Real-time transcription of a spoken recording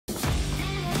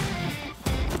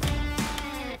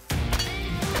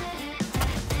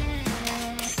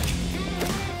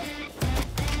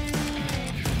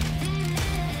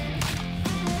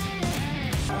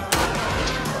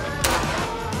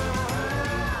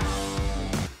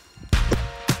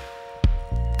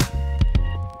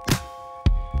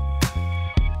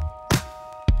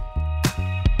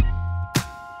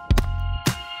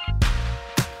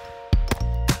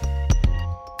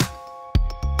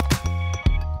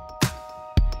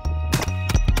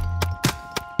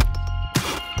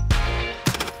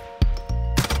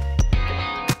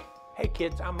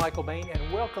kids, I'm Michael Bain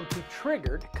and welcome to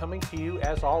Triggered, coming to you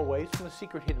as always from the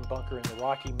secret hidden bunker in the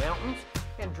Rocky Mountains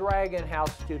and Dragon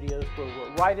House Studios, where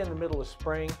we're right in the middle of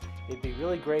spring. It'd be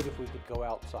really great if we could go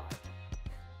outside.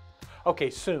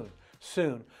 Okay, soon.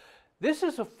 This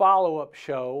is a follow-up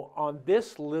show on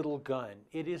this little gun.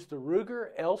 It is the Ruger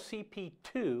LCP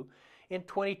II in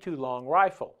 .22 long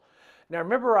rifle. Now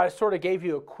remember, I sort of gave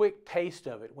you a quick taste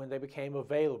of it when they became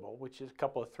available, which is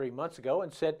a 3 months ago,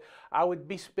 and said I would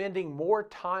be spending more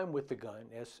time with the gun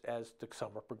as the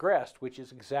summer progressed, which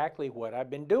is exactly what I've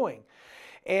been doing.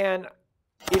 And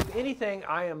if anything,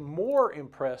 I am more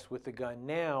impressed with the gun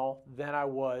now than I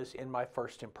was in my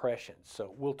first impressions.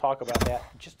 So we'll talk about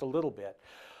that just a little bit.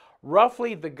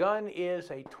 Roughly, the gun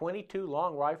is a .22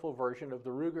 long rifle version of the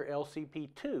Ruger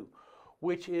LCP II,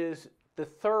 which is the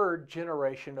third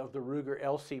generation of the Ruger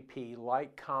LCP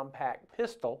light compact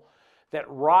pistol that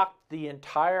rocked the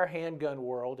entire handgun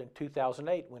world in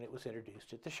 2008 when it was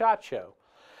introduced at the SHOT Show.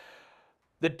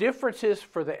 The differences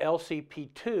for the LCP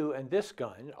II and this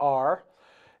gun are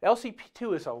LCP II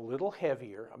is a little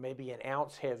heavier, maybe an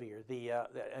ounce heavier. The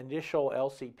initial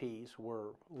LCPs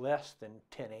were less than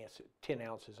 10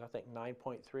 ounces, I think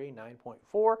 9.3,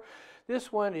 9.4.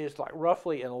 This one is like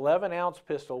roughly an 11-ounce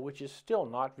pistol, which is still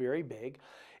not very big.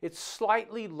 It's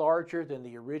slightly larger than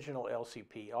the original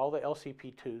LCP. All the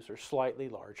LCP IIs are slightly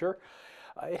larger.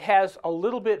 It has a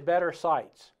little bit better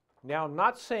sights. Now, I'm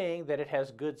not saying that it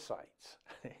has good sights,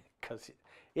 because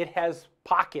it has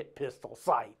pocket pistol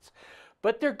sights.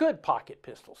 But they're good pocket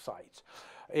pistol sights.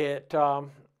 It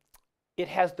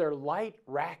has their light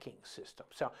racking system.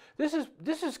 So this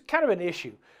is kind of an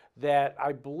issue that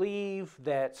I believe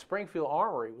that Springfield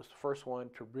Armory was the first one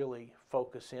to really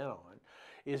focus in on,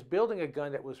 is building a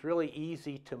gun that was really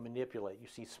easy to manipulate. You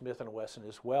see Smith & Wesson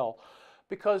as well,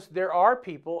 because there are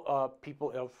people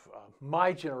of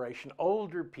my generation,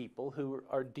 older people, who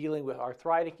are dealing with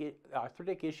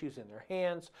arthritic issues in their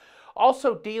hands,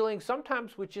 also dealing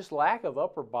sometimes with just lack of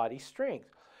upper body strength.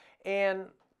 And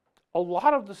a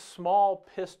lot of the small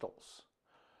pistols,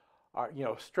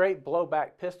 straight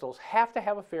blowback pistols, have to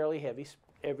have a fairly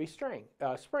heavy spring,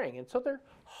 and so they're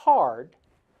hard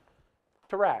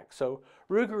to rack. So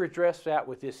Ruger addressed that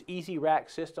with this easy rack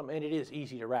system, and it is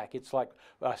easy to rack. It's like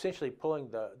essentially pulling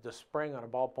the spring on a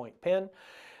ballpoint pen.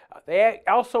 They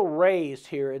also raised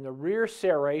here in the rear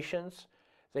serrations,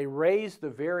 they raised the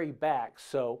very back,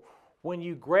 so when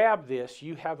you grab this,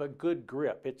 you have a good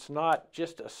grip. It's not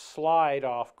just a slide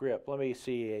off grip. Let me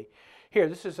see here.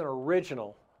 This is an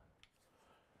original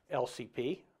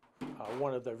LCP,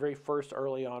 one of the very first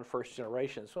early on first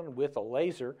generations, one with a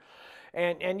laser.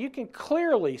 And you can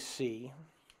clearly see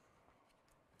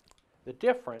the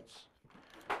difference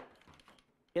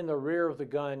in the rear of the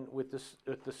gun with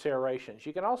the serrations.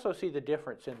 You can also see the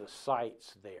difference in the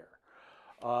sights there.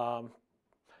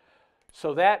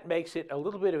 So that makes it a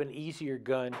little bit of an easier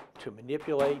gun to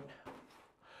manipulate.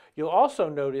 You'll also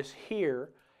notice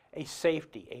here a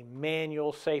safety, a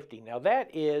manual safety. Now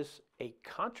that is a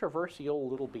controversial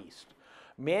little beast.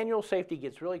 Manual safety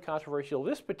gets really controversial.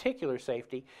 This particular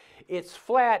safety, it's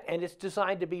flat and it's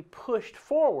designed to be pushed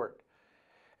forward.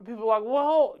 And people are like,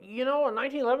 well, a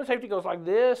 1911 safety goes like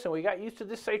this, and we got used to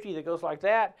this safety that goes like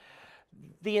that.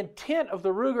 The intent of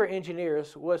the Ruger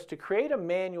engineers was to create a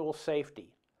manual safety,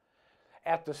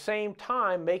 at the same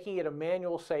time making it a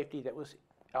manual safety that was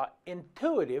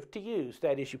intuitive to use.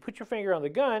 That is, you put your finger on the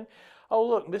gun, oh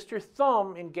look, Mr.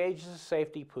 Thumb engages the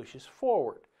safety, pushes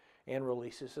forward, and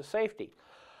releases the safety.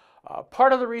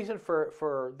 Part of the reason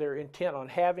for their intent on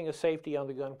having a safety on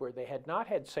the gun where they had not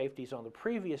had safeties on the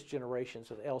previous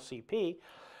generations of the LCP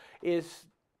is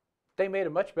they made a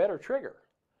much better trigger.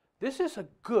 This is a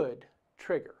good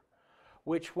trigger,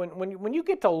 which when you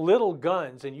get to little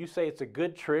guns and you say it's a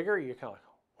good trigger, you're kind of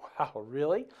like, wow,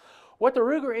 really? What the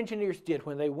Ruger engineers did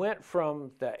when they went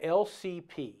from the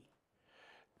LCP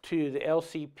to the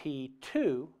LCP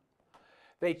II,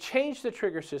 they changed the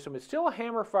trigger system. It's still a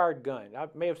hammer-fired gun. I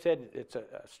may have said it's a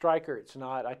striker. It's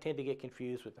not. I tend to get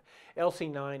confused with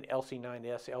LC9,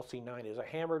 LC9S. LC9 is a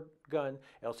hammered gun.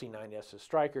 LC9S is a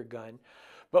striker gun.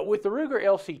 But with the Ruger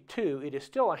LC2, it is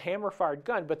still a hammer-fired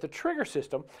gun, but the trigger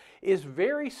system is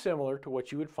very similar to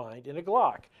what you would find in a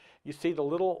Glock. You see the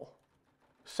little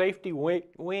safety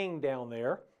wing down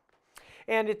there,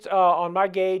 and it's on my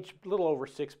gauge a little over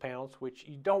 6 pounds, which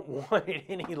you don't want it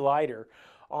any lighter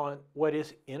on what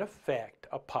is in effect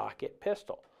a pocket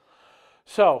pistol.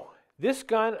 So this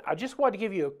gun, I just wanted to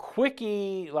give you a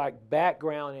quickie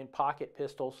background in pocket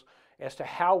pistols as to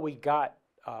how we got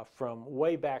from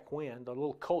way back when, the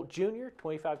little Colt Jr.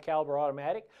 25 caliber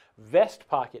automatic vest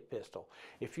pocket pistol.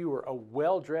 If you were a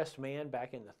well-dressed man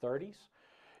back in the 30s,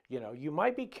 you know, you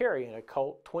might be carrying a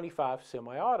Colt 25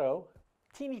 semi-auto,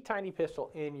 teeny tiny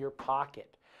pistol in your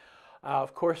pocket.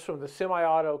 Of course, from the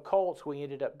semi-auto Colts, we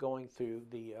ended up going through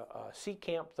the Sea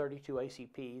Camp 32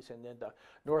 ACPs, and then the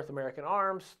North American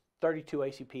Arms 32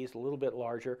 ACPs, a little bit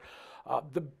larger.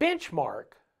 The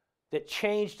benchmark that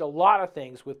changed a lot of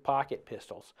things with pocket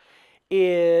pistols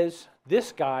is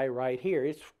this guy right here.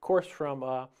 It's, of course,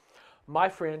 from my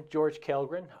friend George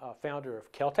Kellgren, founder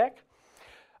of Keltec.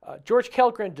 George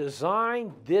Kellgren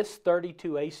designed this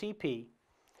 32 ACP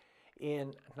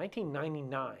in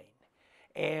 1999,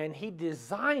 and he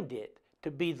designed it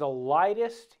to be the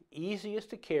lightest,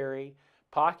 easiest to carry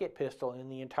pocket pistol in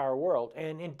the entire world,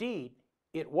 and indeed,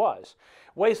 it was.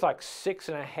 It weighs like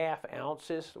 6.5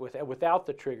 ounces without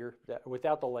the trigger,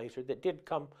 without the laser. That did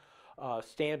come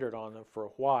standard on them for a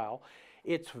while.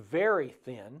 It's very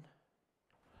thin.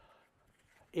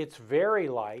 It's very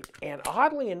light. And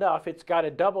oddly enough, it's got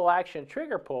a double action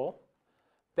trigger pull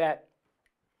that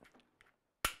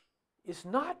is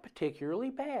not particularly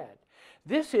bad.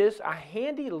 This is a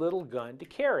handy little gun to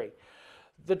carry.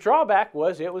 The drawback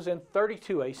was it was in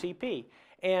 32 ACP.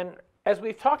 And as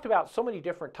we've talked about so many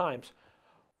different times,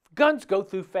 guns go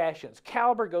through fashions,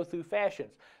 caliber go through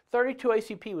fashions. 32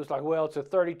 ACP was like, well, it's a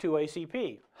 32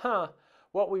 ACP.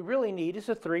 What we really need is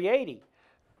a 380.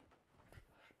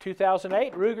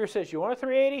 2008, Ruger says, you want a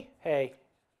 380? Hey,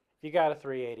 you got a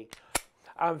 380.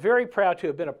 I'm very proud to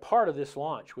have been a part of this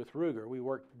launch with Ruger. We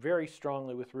worked very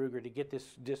strongly with Ruger to get the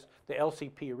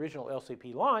LCP, original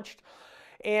LCP launched.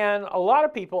 And a lot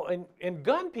of people, and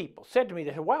gun people, said to me,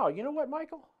 that, wow, you know what,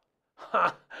 Michael?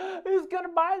 Who's going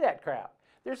to buy that crap?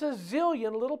 There's a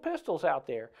zillion little pistols out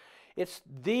there. It's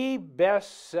the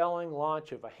best-selling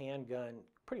launch of a handgun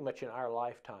pretty much in our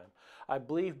lifetime. I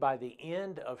believe by the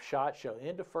end of SHOT Show,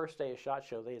 end of first day of SHOT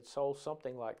Show, they had sold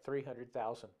something like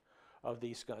 300,000 of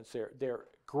these guns. They're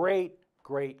great,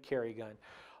 great carry gun,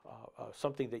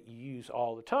 something that you use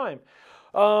all the time.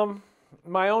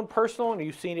 My own personal, and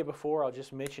you've seen it before, I'll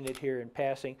just mention it here in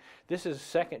passing. This is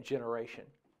second generation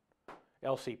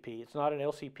LCP. It's not an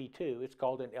LCP II. It's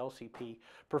called an LCP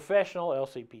Professional,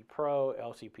 LCP Pro,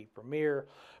 LCP Premier,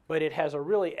 but it has a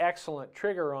really excellent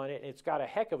trigger on it, and it's got a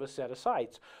heck of a set of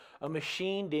sights. A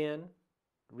machined-in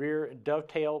rear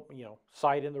dovetail,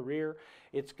 sight in the rear.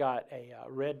 It's got a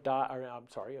red dot, or I'm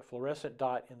sorry, a fluorescent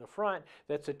dot in the front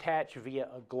that's attached via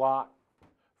a Glock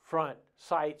front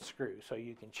sight screw, so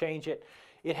you can change it.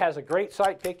 It has a great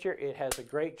sight picture. It has a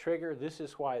great trigger. This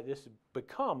is why this has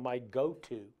become my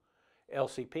go-to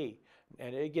LCP.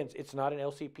 And again, it's not an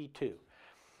LCP II.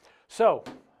 So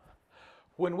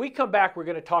when we come back, we're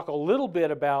going to talk a little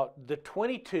bit about the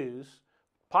 22s,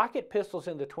 pocket pistols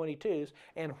in the 22s,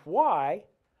 and why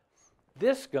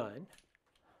this gun,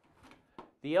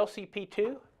 the LCP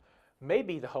II, may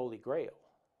be the Holy Grail.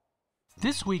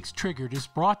 This week's Triggered is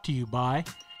brought to you by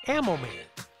Ammo Man,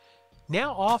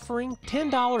 now offering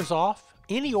 $10 off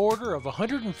any order of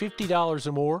 $150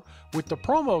 or more with the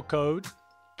promo code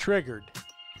TRIGGERED.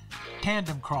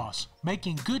 Tandem Cross,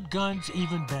 making good guns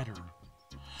even better.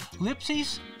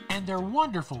 Lipsies and their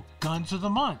wonderful Guns of the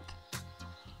Month.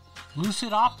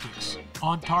 Lucid Optics,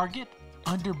 on target,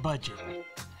 under budget.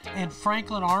 And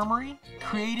Franklin Armory,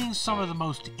 creating some of the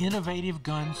most innovative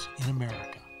guns in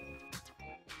America.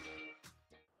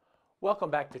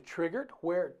 Welcome back to Triggered,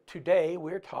 where today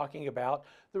we're talking about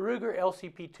the Ruger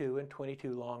LCP II and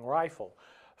 22 long rifle.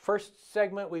 First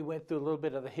segment, we went through a little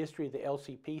bit of the history of the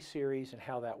LCP series and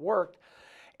how that worked.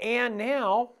 And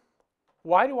now,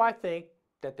 why do I think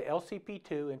that the LCP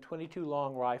II and 22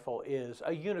 long rifle is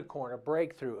a unicorn, a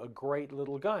breakthrough, a great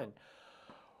little gun?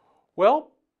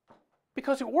 Well,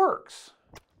 because it works.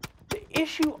 The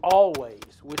issue always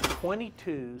with 22s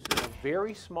in a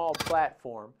very small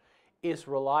platform is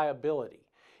reliability.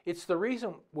 It's the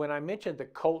reason when I mentioned the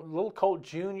little Colt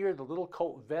Jr., the little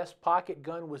Colt vest pocket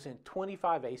gun was in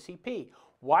 25 ACP.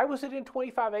 Why was it in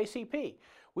 25 ACP?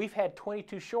 We've had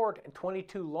 22 short and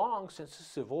 22 long since the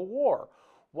Civil War.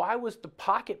 Why was the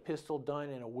pocket pistol done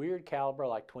in a weird caliber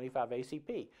like 25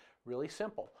 ACP? Really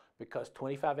simple, because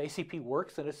 25 ACP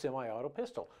works in a semi-auto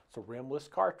pistol. It's a rimless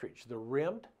cartridge. The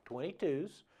rimmed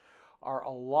 22s are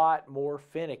a lot more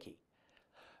finicky.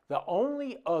 The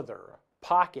only other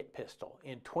pocket pistol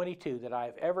in 22 that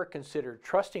I've ever considered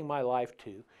trusting my life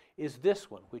to is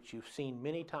this one, which you've seen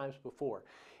many times before.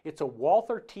 It's a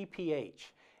Walther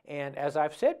TPH, and as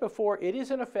I've said before, it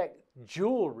is in effect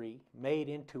jewelry made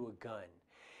into a gun.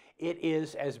 It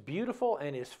is as beautiful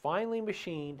and as finely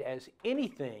machined as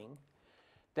anything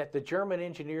that the German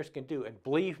engineers can do, and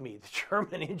believe me, the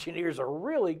German engineers are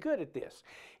really good at this.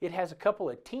 It has a couple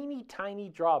of teeny tiny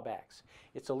drawbacks.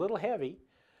 It's a little heavy.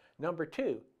 Number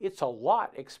two, it's a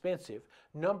lot expensive.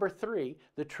 Number three,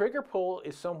 the trigger pull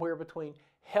is somewhere between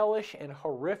hellish and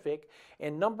horrific.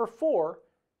 And number four,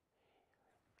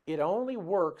 it only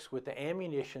works with the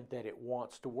ammunition that it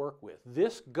wants to work with.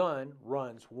 This gun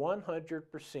runs 100%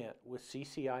 with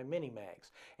CCI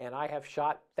mini-mags, and I have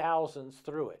shot thousands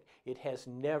through it. It has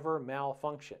never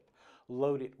malfunctioned.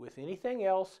 Load it with anything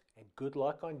else, and good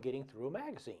luck on getting through a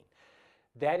magazine.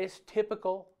 That is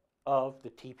typical of the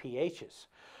TPHs.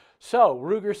 So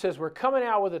Ruger says we're coming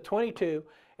out with a 22,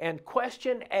 and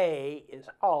question A is,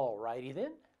 all righty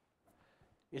then,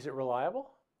 is it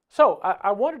reliable? So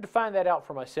I wanted to find that out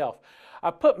for myself. I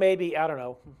put maybe, I don't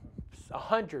know,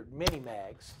 100 mini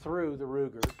mags through the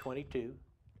Ruger 22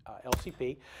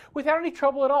 LCP without any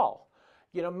trouble at all.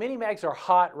 You know, mini mags are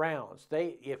hot rounds.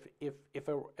 If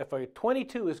a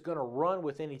 22 is going to run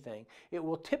with anything, it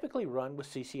will typically run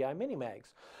with CCI mini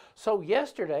mags. So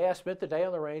yesterday I spent the day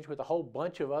on the range with a whole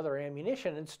bunch of other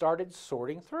ammunition and started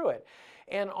sorting through it.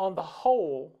 And on the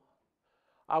whole,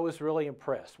 I was really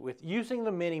impressed with using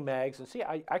the mini mags. And see,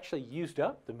 I actually used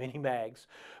up the mini mags,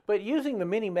 but using the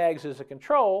mini mags as a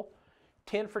control,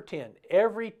 10 for 10.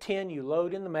 Every 10 you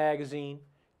load in the magazine,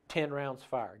 10 rounds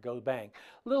fire, go bang.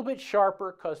 A little bit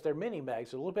sharper because they're mini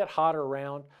mags, a little bit hotter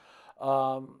round.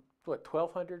 What,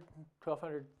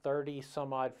 1,230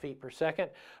 some odd feet per second,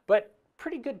 but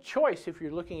pretty good choice if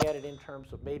you're looking at it in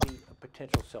terms of maybe a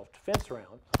potential self-defense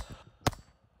round.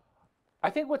 I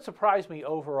think what surprised me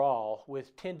overall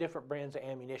with 10 different brands of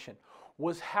ammunition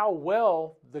was how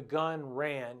well the gun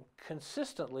ran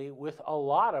consistently with a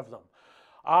lot of them.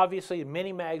 Obviously,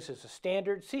 mini mags is a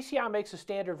standard. CCI makes a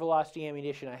standard velocity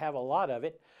ammunition. I have a lot of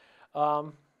it.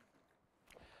 I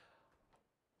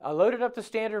loaded up the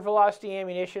standard velocity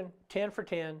ammunition, 10 for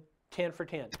 10, 10 for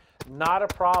 10. Not a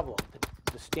problem.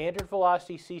 The standard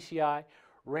velocity CCI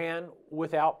ran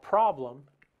without problem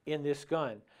in this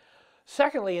gun.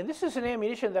 Secondly, and this is an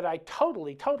ammunition that I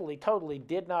totally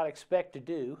did not expect to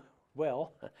do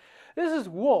well, this is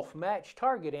Wolf match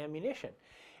target ammunition.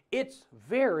 It's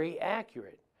very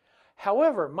accurate.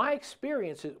 However, my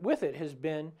experience with it has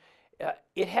been,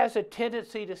 it has a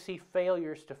tendency to see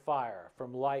failures to fire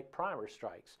from light primer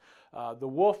strikes. The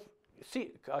Wolf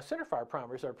centerfire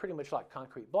primers are pretty much like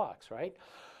concrete blocks, right?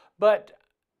 But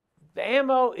the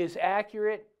ammo is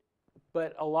accurate,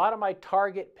 but a lot of my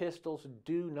target pistols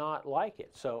do not like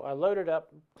it. So I loaded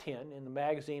up 10 in the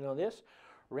magazine on this,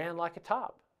 ran like a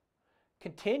top,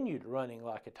 continued running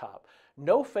like a top.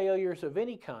 No failures of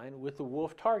any kind with the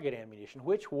Wolf target ammunition,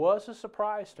 which was a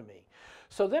surprise to me.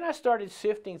 So then I started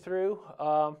sifting through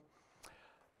to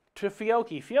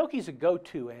Fiocchi. Fiocchi's a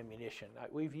go-to ammunition.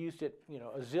 We've used it, you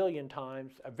know, a zillion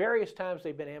times. Various times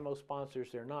they've been ammo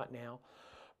sponsors. They're not now.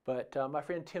 But my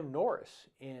friend Tim Norris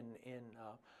in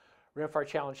Rimfire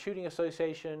Challenge Shooting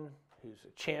Association, who's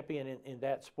a champion in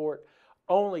that sport,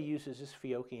 only uses this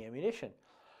Fiocchi ammunition.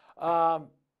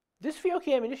 This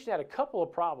Fiocchi ammunition had a couple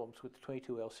of problems with the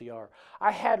 22 LCR.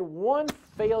 I had one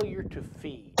failure to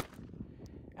feed,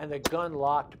 and the gun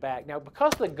locked back. Now,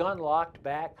 because the gun locked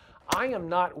back, I am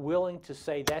not willing to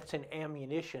say that's an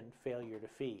ammunition failure to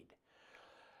feed,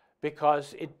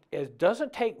 because it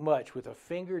doesn't take much with a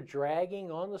finger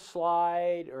dragging on the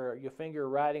slide or your finger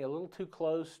riding a little too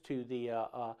close to the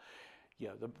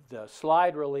the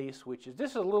slide release,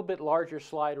 this is a little bit larger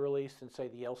slide release than, say,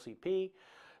 the LCP.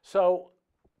 So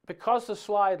because the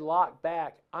slide locked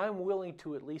back, I'm willing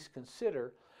to at least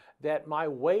consider that my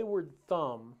wayward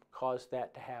thumb caused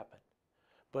that to happen.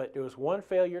 But there was one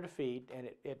failure to feed, and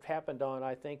it happened on,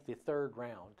 I think, the third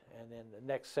round, and then the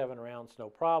next 7 rounds, no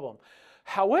problem.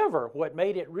 However, what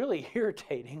made it really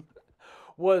irritating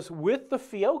was with the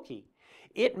Fiocchi,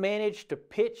 it managed to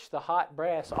pitch the hot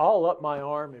brass all up my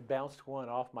arm and bounced one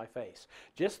off my face.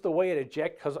 Just the way it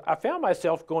ejected, because I found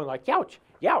myself going like, youch,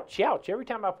 youch, youch. Every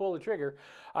time I pull the trigger,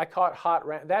 I caught hot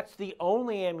round. That's the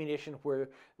only ammunition where,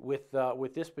 with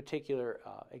this particular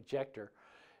ejector,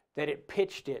 that it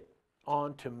pitched it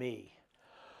onto me.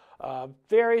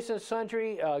 Various and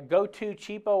sundry, go-to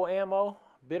cheapo ammo,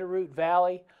 Bitterroot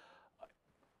Valley.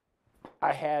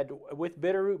 With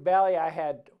Bitterroot Valley, I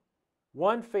had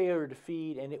one failure to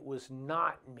feed, and it was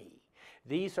not me.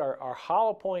 These are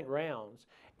hollow point rounds,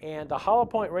 and the hollow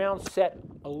point rounds set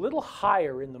a little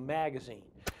higher in the magazine.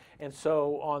 And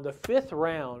so on the 5th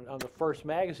round, on the first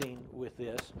magazine with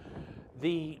this,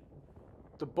 the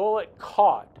bullet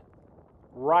caught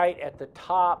right at the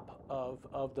top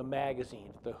of the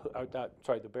magazine,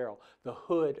 the barrel, the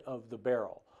hood of the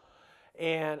barrel.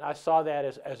 and I saw that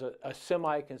as a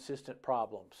semi-consistent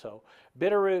problem. So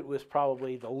Bitterroot was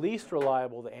probably the least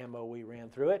reliable the ammo we ran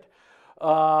through it.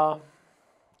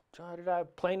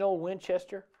 Plain old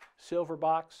Winchester, silver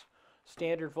box,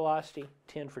 standard velocity,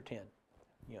 10 for 10.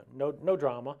 You know, no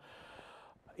drama.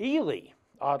 Ely,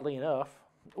 oddly enough,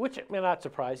 which I'm not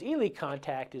surprised, Ely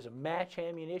Contact is a match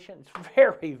ammunition. It's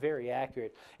very, very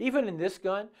accurate. Even in this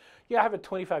gun, I have a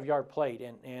 25-yard plate,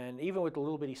 and even with the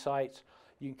little bitty sights,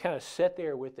 you can kind of sit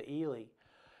there with the Ely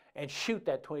and shoot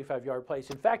that 25-yard plate.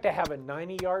 In fact, I have a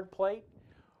 90-yard plate,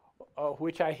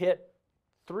 which I hit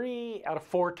 3 out of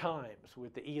 4 times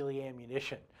with the Ely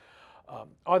ammunition.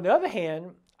 On the other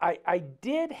hand, I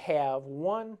did have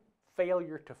one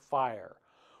failure to fire,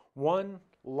 one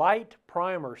light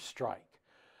primer strike.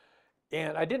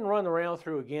 And I didn't run the round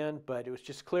through again, but it was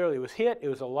just clearly, it was hit. It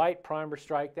was a light primer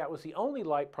strike. That was the only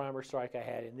light primer strike I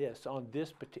had in this, on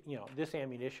this, this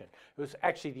ammunition. It was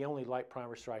actually the only light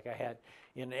primer strike I had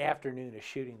in the afternoon of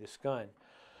shooting this gun.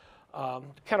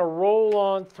 Kind of roll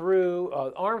on through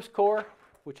Arms Corps,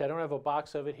 which I don't have a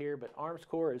box of it here, but Arms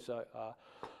Corps is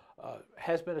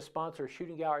has been a sponsor of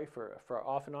Shooting Gallery for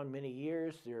off and on many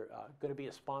years. They're going to be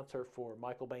a sponsor for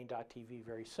michaelbain.tv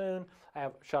very soon. I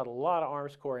have shot a lot of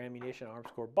Arms Corps ammunition, Arms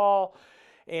Corps ball,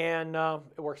 and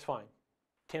it works fine.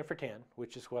 10 for 10,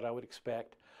 which is what I would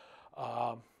expect.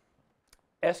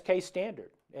 SK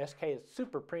Standard. SK is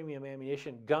super premium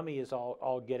ammunition. Gummy is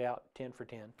all get out, 10 for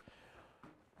 10.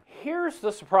 Here's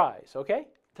the surprise, okay?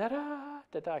 Ta-da,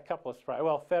 ta-da, a couple of surprises.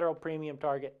 Well, Federal Premium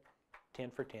Target, 10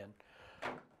 for 10.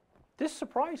 This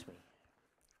surprised me.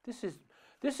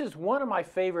 This is one of my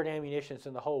favorite ammunitions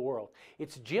in the whole world.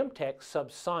 It's Gemtech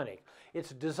Subsonic. It's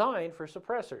designed for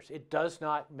suppressors. It does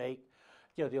not make,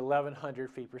 the 1100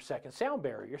 feet per second sound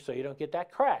barrier, so you don't get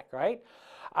that crack, right?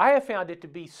 I have found it to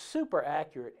be super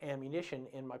accurate ammunition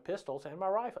in my pistols and my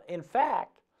rifle. In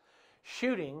fact,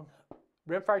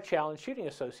 Rimfire Challenge Shooting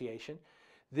Association,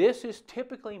 this is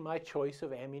typically my choice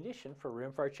of ammunition for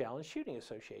Rimfire Challenge Shooting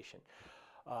Association.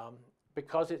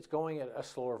 Because it's going at a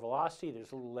slower velocity,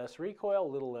 there's a little less recoil,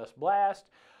 a little less blast.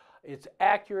 It's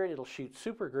accurate, it'll shoot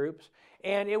super groups,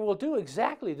 and it will do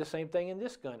exactly the same thing in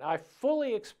this gun. I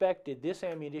fully expected this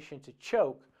ammunition to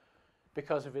choke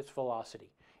because of its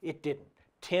velocity. It didn't.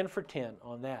 10 for 10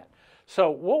 on that.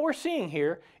 So what we're seeing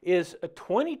here is a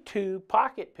 .22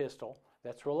 pocket pistol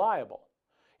that's reliable.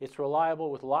 It's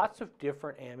reliable with lots of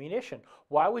different ammunition.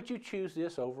 Why would you choose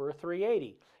this over a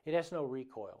 .380? It has no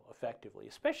recoil, effectively,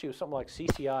 especially with something like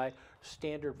CCI,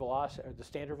 standard velocity, or the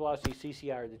standard velocity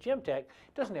CCI or the Gemtech.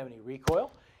 It doesn't have any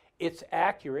recoil. It's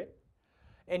accurate,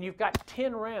 and you've got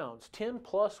 10 rounds, 10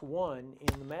 plus 1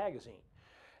 in the magazine.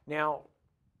 Now,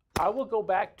 I will go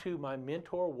back to my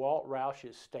mentor Walt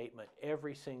Roush's statement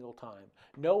every single time.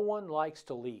 No one likes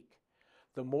to leak.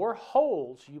 The more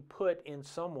holes you put in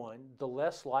someone, the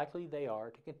less likely they are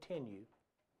to continue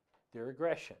their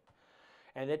aggression.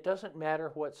 And it doesn't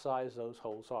matter what size those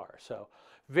holes are. So,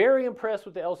 very impressed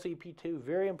with the LCP II,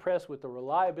 very impressed with the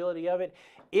reliability of it.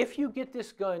 If you get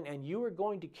this gun and you are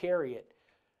going to carry it,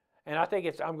 and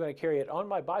I'm going to carry it on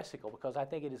my bicycle because I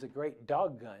think it is a great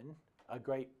dog gun, a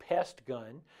great pest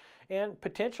gun, and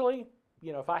potentially,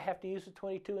 if I have to use a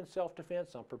 .22 in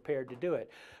self-defense, I'm prepared to do it.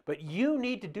 But you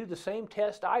need to do the same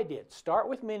test I did. Start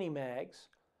with mini mags.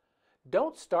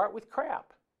 Don't start with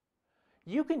crap.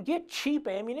 You can get cheap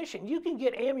ammunition. You can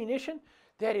get ammunition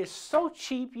that is so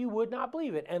cheap you would not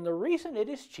believe it. And the reason it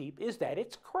is cheap is that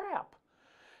it's crap.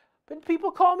 But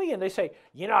people call me and they say,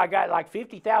 I got like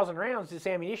 50,000 rounds of this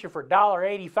ammunition for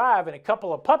 $1.85 and a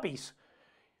couple of puppies.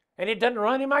 And it doesn't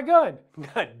run in my gun.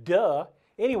 Duh.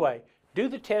 Anyway, do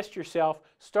the test yourself.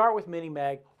 Start with mini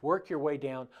mag. Work your way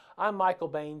down. I'm Michael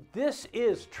Bain. This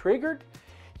is Triggered.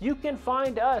 You can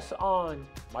find us on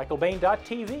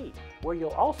michaelbain.tv, where you'll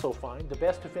also find the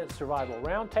Best Defense Survival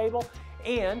Roundtable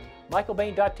and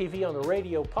michaelbain.tv on the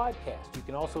radio podcast. You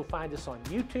can also find us on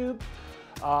YouTube.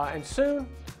 And soon,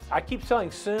 I keep saying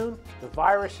soon, the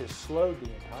virus has slowed the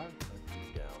entire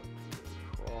country down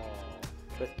to a crawl.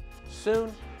 But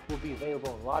soon, we'll be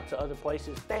available in lots of other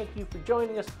places. Thank you for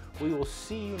joining us. We will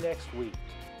see you next week.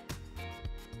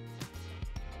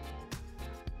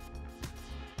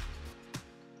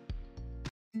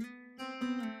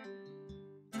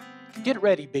 Get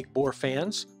ready, big bore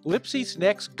fans. Lipsy's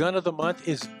next gun of the month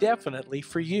is definitely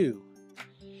for you.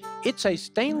 It's a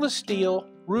stainless steel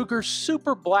Ruger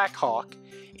Super Blackhawk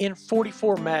in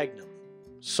 .44 Magnum.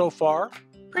 So far,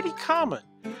 pretty common.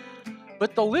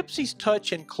 But the Lipsy's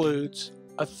touch includes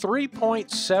a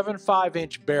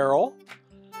 3.75-inch barrel,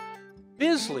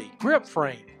 Bisley grip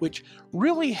frame, which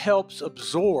really helps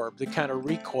absorb the kind of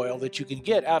recoil that you can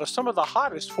get out of some of the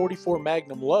hottest 44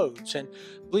 Magnum loads, and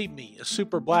believe me, a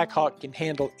Super Blackhawk can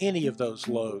handle any of those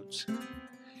loads.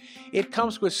 It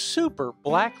comes with super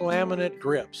black laminate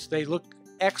grips. They look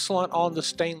excellent on the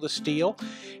stainless steel,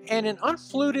 and an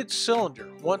unfluted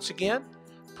cylinder, once again,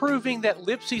 proving that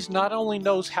Lipsey's not only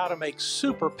knows how to make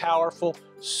super powerful,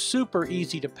 super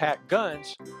easy to pack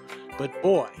guns, but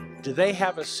boy, do they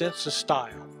have a sense of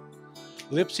style.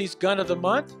 Lipsey's Gun of the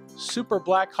Month, Super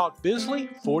Blackhawk Bisley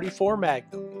 44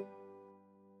 Magnum.